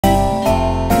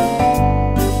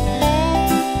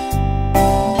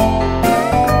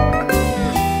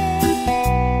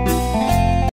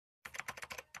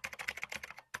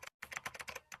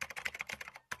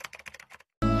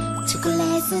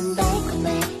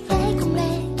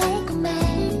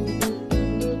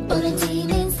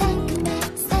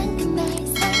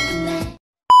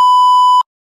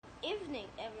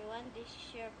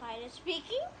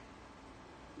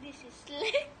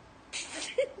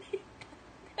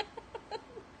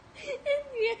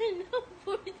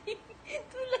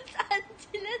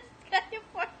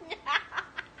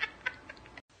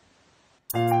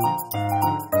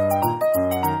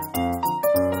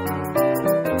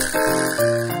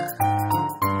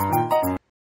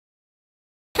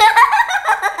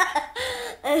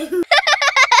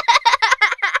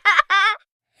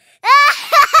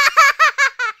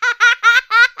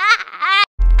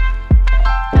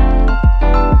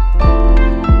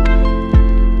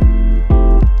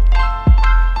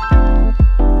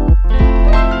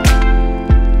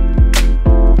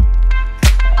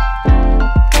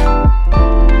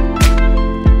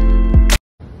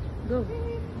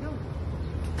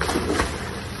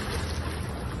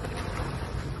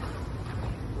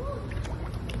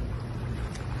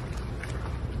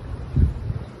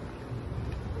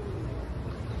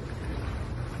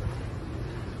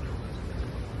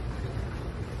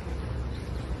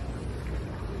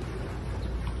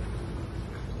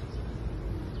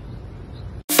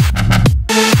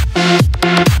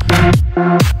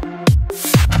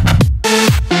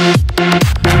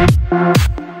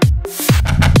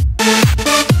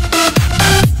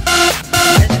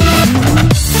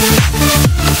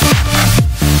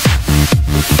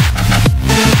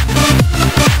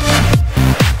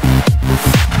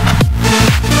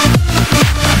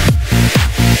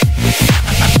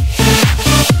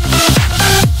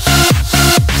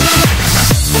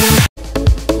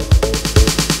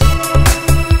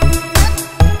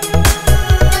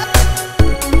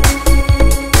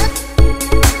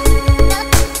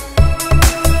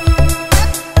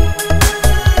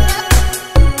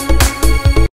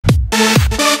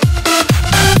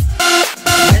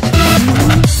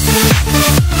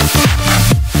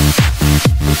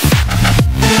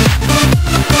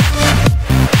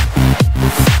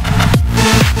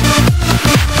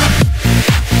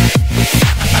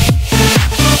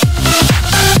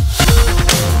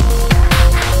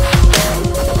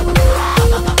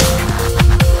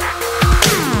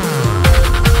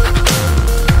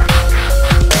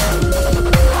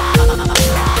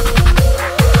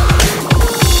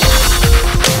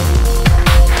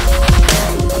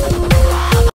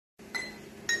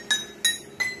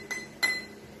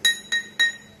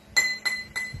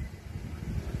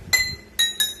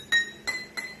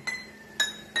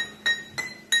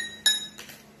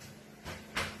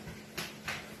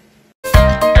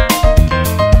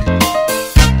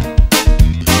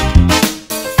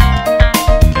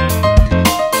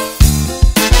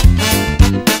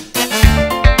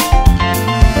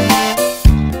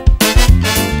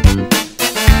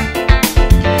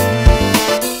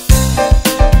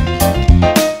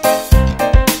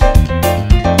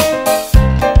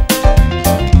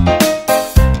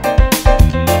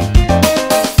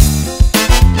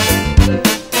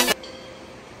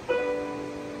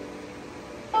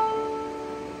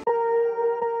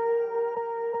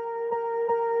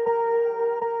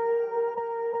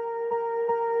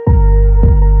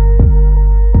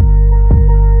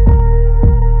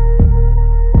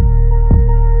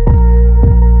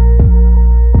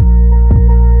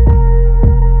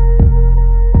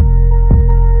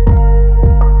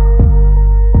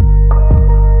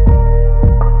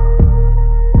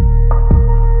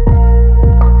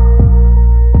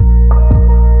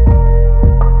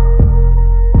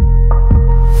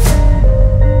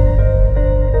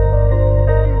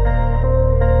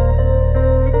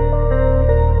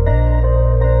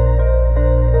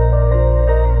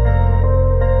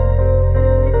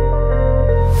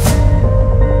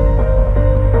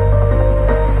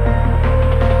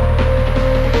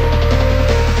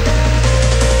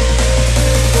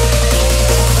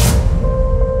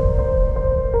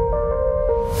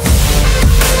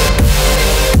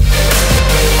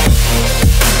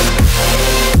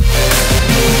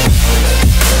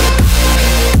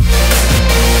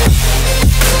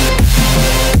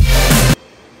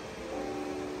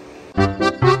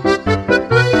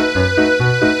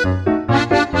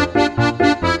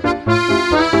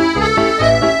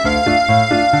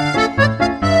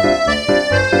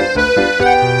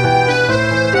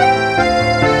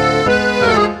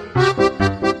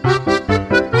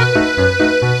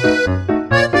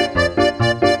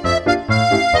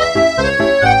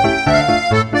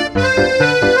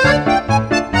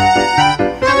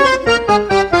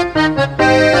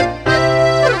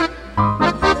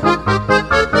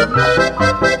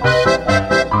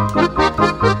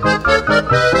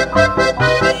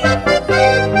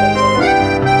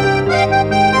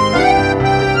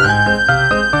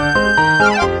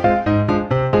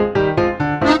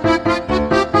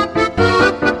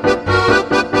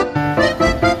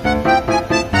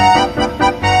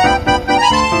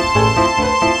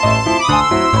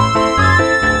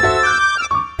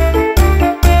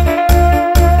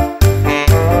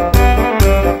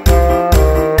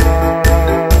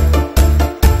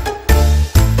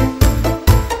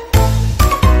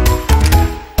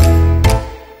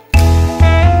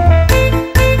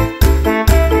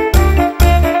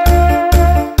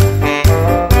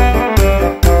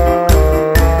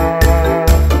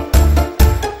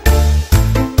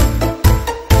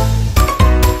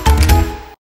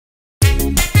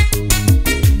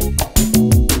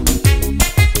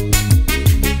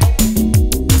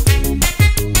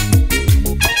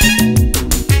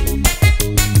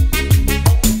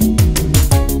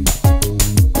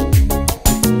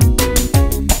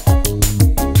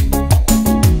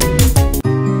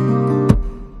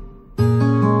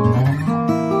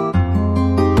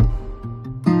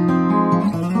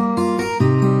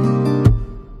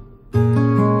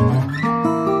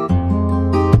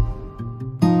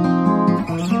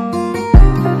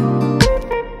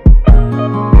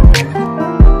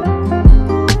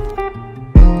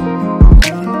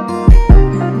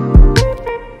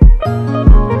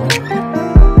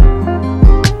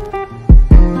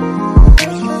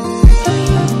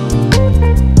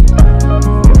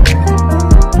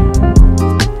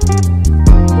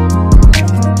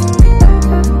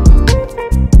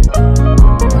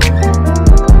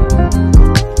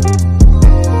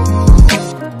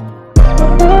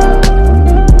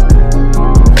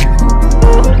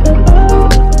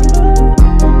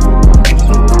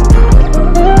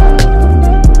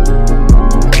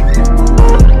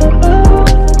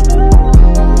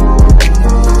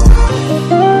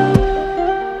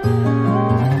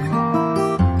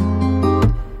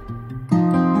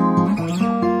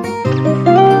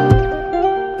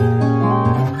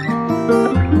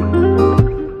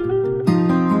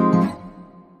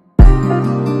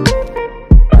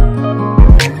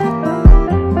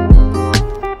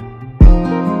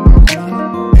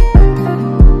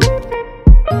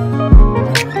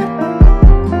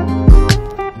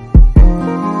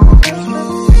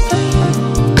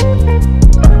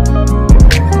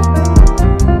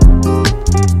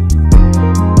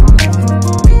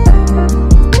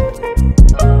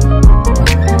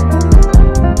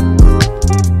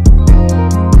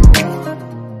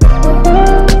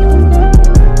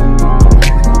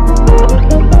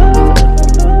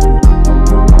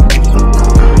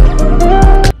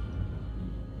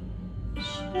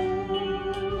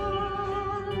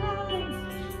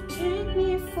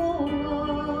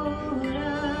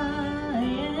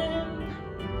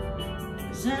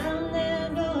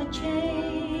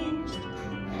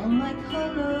my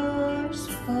colors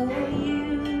for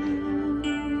you.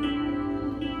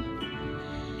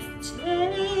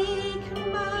 Take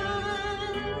my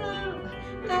love,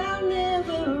 I'll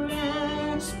never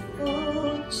ask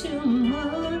for too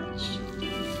much.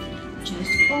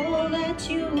 Just all that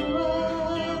you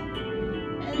are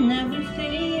and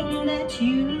everything that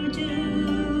you do.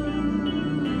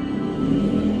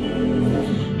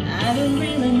 I don't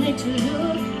really need to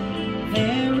look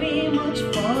very much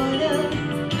farther.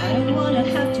 I don't wanna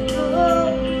have to go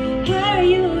where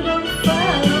you don't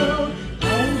follow. I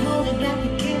won't hold it back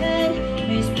again.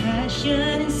 There's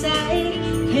passion inside,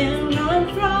 can't run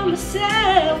from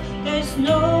myself. There's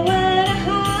nowhere to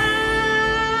hide.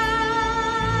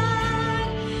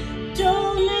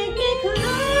 Don't make me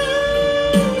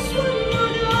close one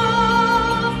more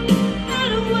door. I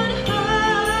don't wanna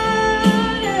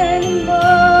hide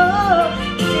anymore.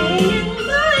 Stay in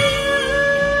my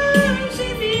arms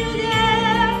if you're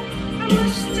there. I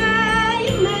must try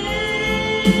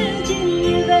imagine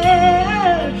you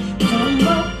there. Don't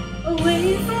walk away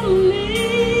from me.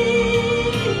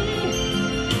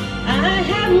 I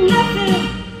have nothing,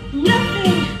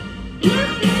 nothing,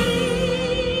 nothing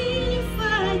if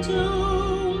I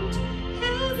don't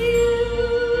have you.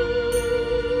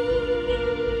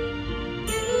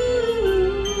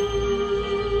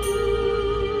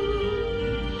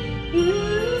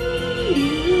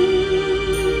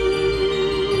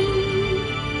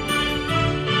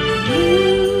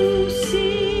 You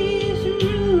see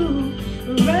through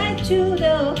right to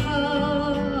the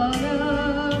heart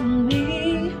of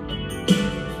me.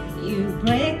 You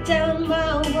break down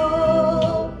my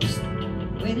walls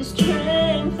with the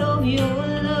strength of your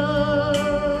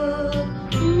love.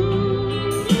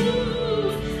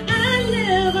 I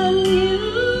never knew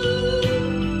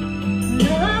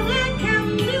love like I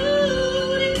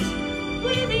knew it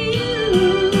with you.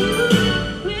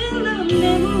 With the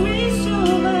memories so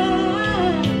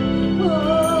bad, oh,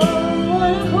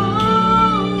 I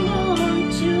hold on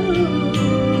to.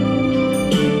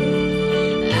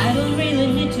 I don't really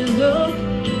need to look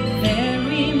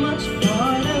very much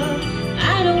farther.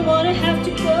 I don't wanna have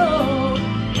to go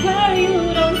where you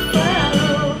don't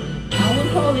follow. I won't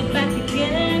hold it back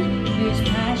again. There's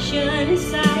passion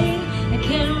inside, I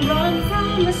can't run from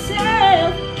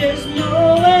myself. There's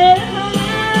nowhere to hide.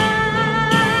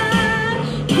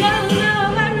 Your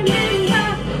love I remember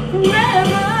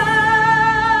forever.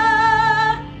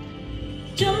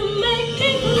 Don't make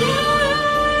me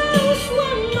close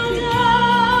one more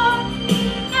door.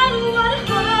 I don't wanna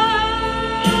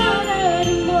hide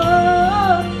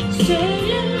anymore. Stay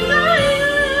in my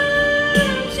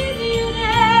arms if you're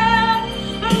there.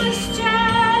 I must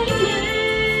try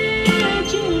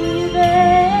imagine you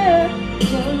there.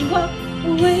 Don't walk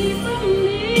away from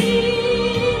me.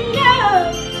 No,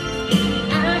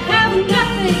 I have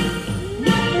nothing,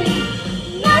 nothing,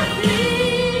 nothing.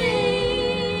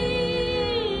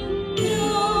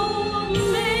 Don't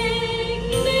make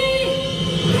me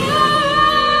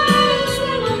close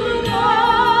one more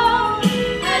door.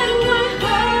 I don't wanna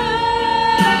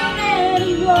hurt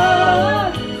anymore.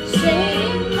 Stay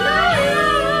in my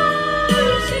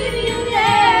arms if you're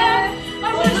there. I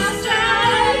must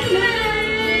try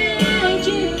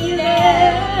imagine you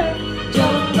there.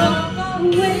 Don't walk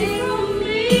away from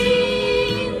me.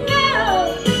 No,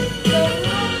 don't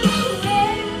walk away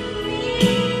from me.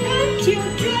 Don't you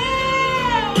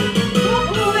dare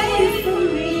walk away from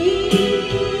me.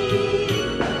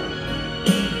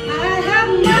 I have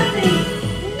nothing,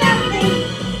 nothing,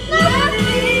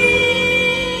 nothing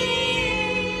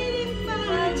if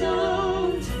I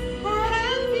don't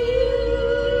have you.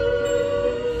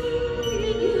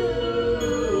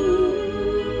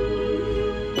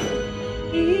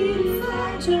 If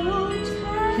I don't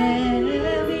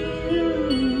have you,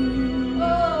 oh,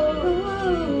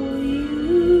 you.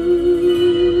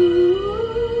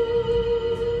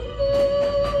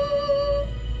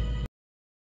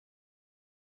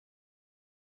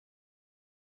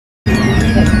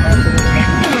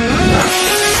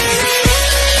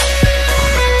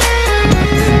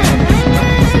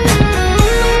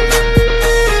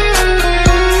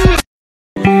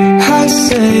 I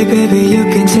say, baby, you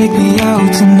can take me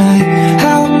out tonight.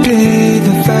 I'll be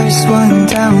the first one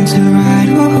down to ride.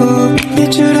 Whoa,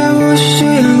 이주라고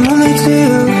I'm only to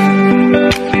you.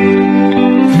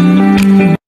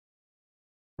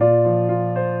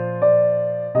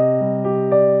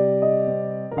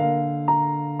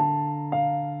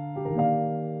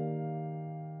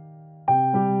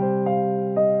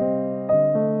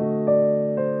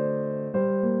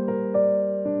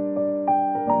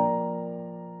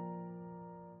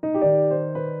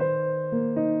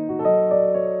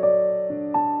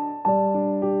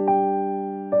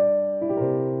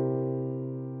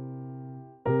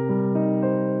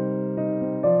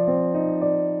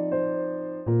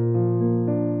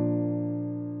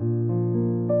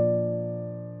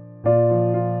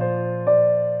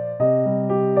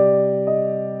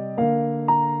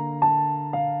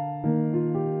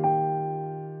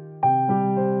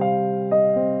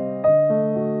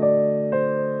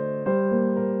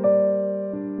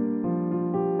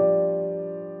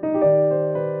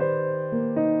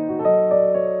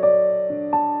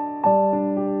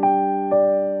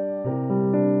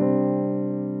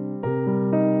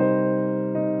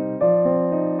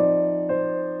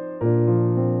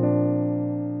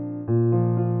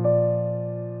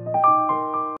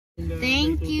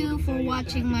 for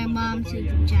watching my mom's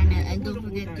YouTube channel, and don't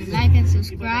forget to like and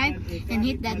subscribe and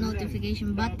hit that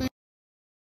notification button.